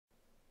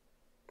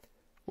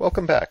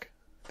Welcome back.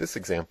 This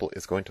example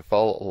is going to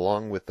follow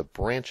along with the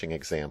branching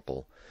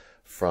example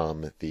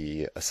from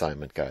the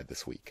assignment guide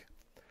this week.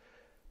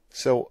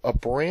 So a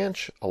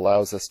branch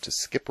allows us to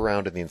skip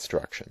around in the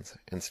instructions.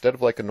 Instead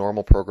of like a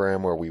normal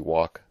program where we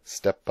walk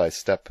step by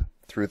step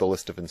through the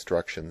list of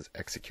instructions,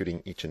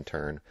 executing each in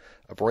turn,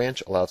 a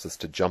branch allows us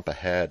to jump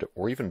ahead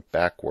or even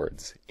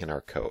backwards in our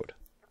code.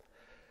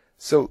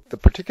 So the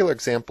particular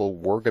example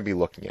we're going to be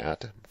looking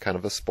at, kind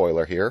of a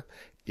spoiler here,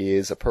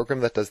 is a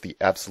program that does the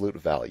absolute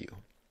value.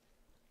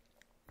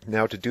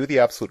 Now to do the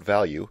absolute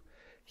value,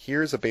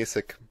 here's a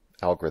basic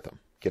algorithm.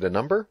 Get a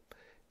number.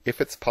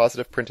 If it's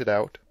positive, print it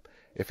out.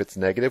 If it's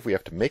negative, we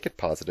have to make it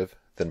positive,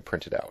 then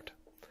print it out.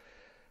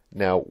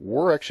 Now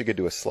we're actually going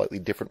to do a slightly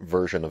different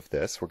version of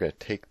this. We're going to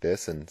take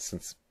this, and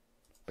since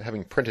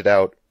having printed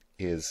out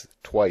is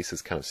twice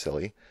is kind of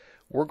silly,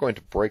 we're going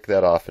to break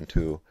that off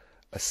into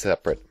a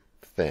separate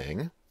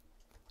thing.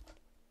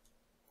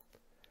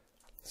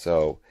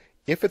 So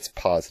if it's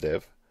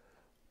positive,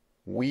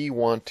 we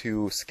want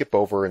to skip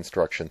over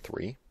instruction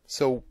 3.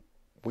 So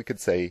we could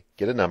say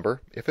get a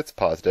number. If it's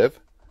positive,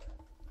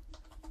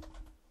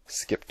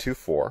 skip to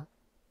 4.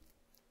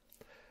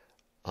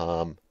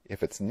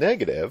 If it's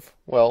negative,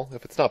 well,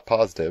 if it's not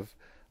positive,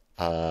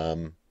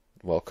 well,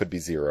 it could be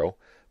 0.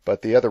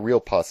 But the other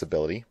real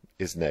possibility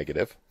is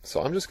negative.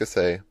 So I'm just going to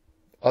say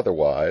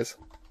otherwise,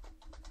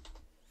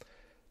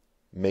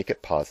 make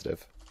it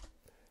positive,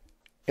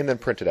 and then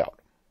print it out.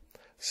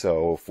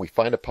 So if we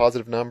find a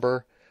positive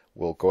number,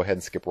 we'll go ahead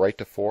and skip right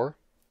to 4.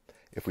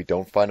 If we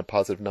don't find a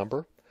positive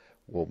number,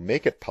 we'll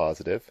make it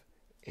positive,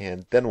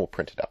 and then we'll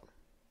print it out.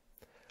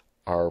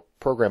 Our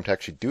program to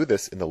actually do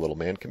this in the little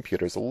man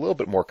computer is a little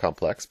bit more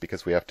complex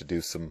because we have to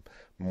do some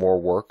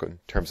more work in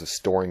terms of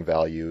storing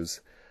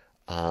values.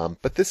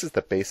 But this is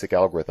the basic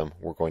algorithm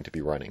we're going to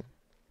be running.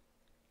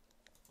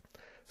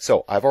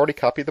 So I've already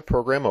copied the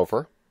program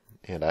over,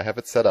 and I have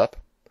it set up.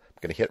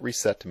 I'm going to hit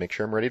reset to make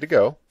sure I'm ready to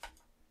go.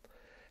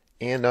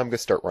 And now I'm going to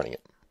start running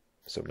it.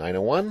 So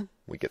 901,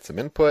 we get some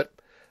input.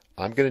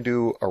 I'm going to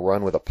do a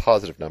run with a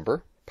positive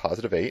number,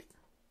 positive 8.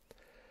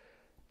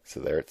 So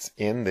there it's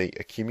in the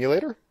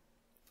accumulator.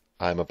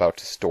 I'm about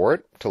to store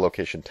it to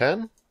location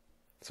 10.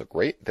 So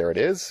great, there it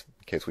is.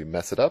 In case we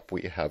mess it up,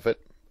 we have it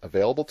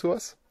available to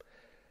us.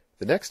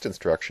 The next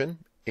instruction,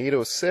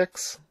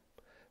 806,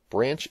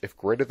 branch if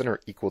greater than or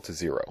equal to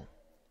 0.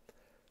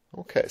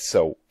 Okay,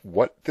 so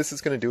what this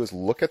is going to do is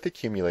look at the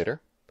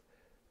accumulator.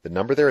 The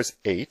number there is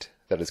 8.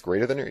 That is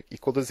greater than or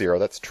equal to 0.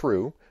 That's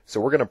true. So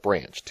we're going to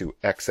branch to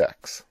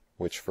XX,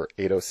 which for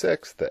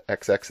 806, the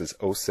XX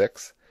is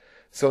 06.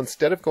 So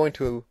instead of going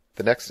to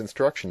the next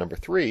instruction, number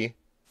 3,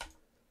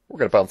 we're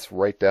going to bounce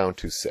right down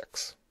to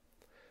 6,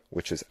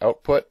 which is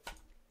output.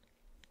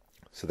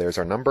 So there's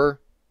our number,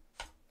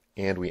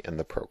 and we end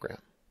the program.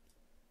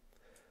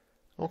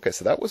 Okay,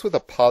 so that was with a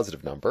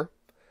positive number.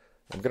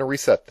 I'm going to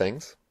reset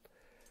things.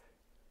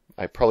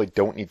 I probably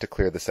don't need to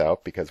clear this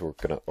out because we're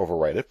going to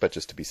overwrite it, but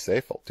just to be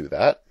safe, I'll do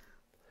that.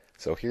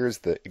 So here's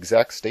the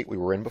exact state we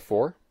were in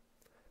before.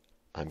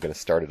 I'm going to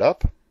start it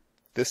up.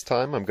 This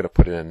time I'm going to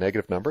put in a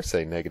negative number,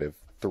 say negative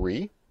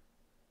 3.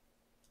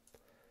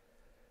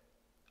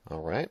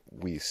 Alright,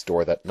 we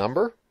store that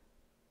number.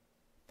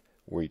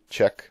 We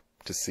check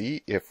to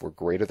see if we're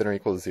greater than or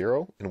equal to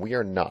 0, and we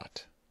are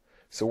not.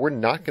 So we're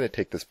not going to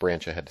take this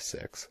branch ahead to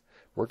 6.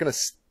 We're going to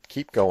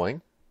keep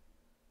going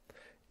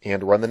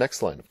and run the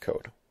next line of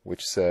code,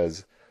 which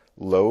says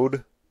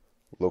load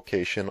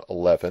location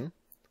 11,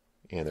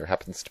 and there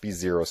happens to be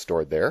 0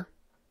 stored there.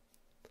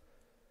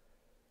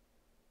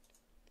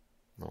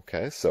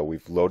 Okay, so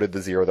we've loaded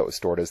the 0 that was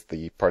stored as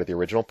the part of the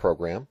original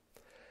program.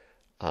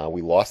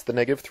 We lost the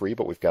negative 3,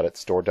 but we've got it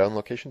stored down in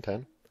location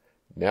 10.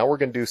 Now we're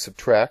going to do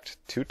subtract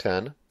to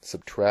 10,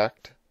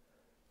 subtract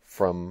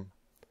from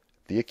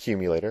the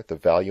accumulator, the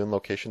value in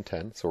location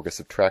 10. So we're going to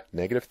subtract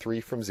negative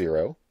 3 from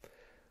 0,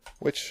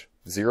 which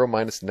 0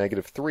 minus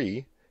negative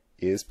 3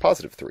 is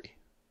positive 3.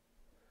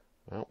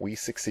 Well, we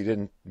succeeded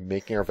in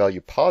making our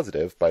value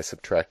positive by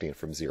subtracting it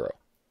from 0.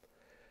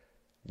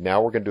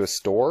 Now we're going to do a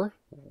store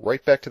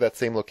right back to that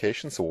same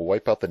location, so we'll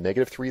wipe out the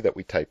negative 3 that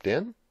we typed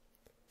in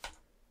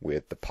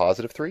with the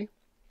positive 3.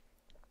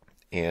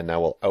 And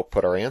now we'll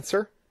output our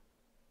answer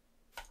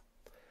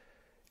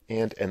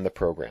and end the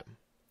program.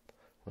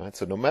 All right,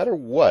 so no matter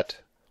what,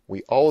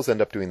 we always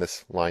end up doing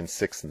this line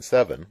 6 and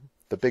 7.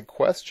 The big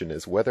question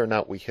is whether or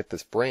not we hit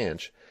this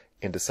branch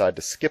and decide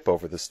to skip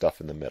over the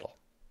stuff in the middle.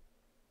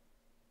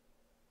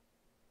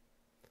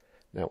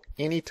 Now,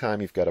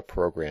 anytime you've got a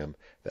program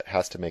that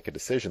has to make a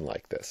decision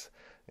like this,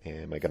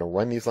 am I going to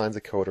run these lines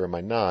of code or am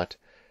I not?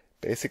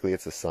 Basically,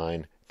 it's a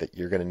sign that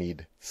you're going to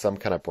need some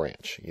kind of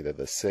branch, either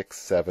the 6,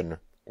 7,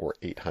 or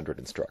 800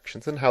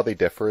 instructions. And how they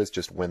differ is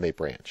just when they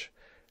branch.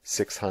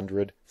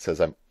 600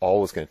 says I'm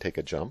always going to take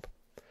a jump.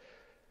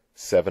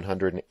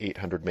 700 and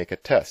 800 make a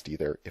test,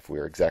 either if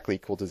we're exactly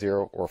equal to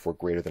 0 or if we're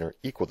greater than or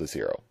equal to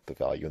 0, the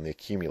value in the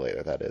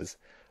accumulator, that is,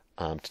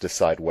 to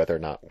decide whether or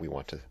not we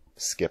want to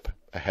skip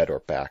ahead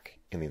or back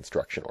in the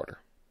instruction order.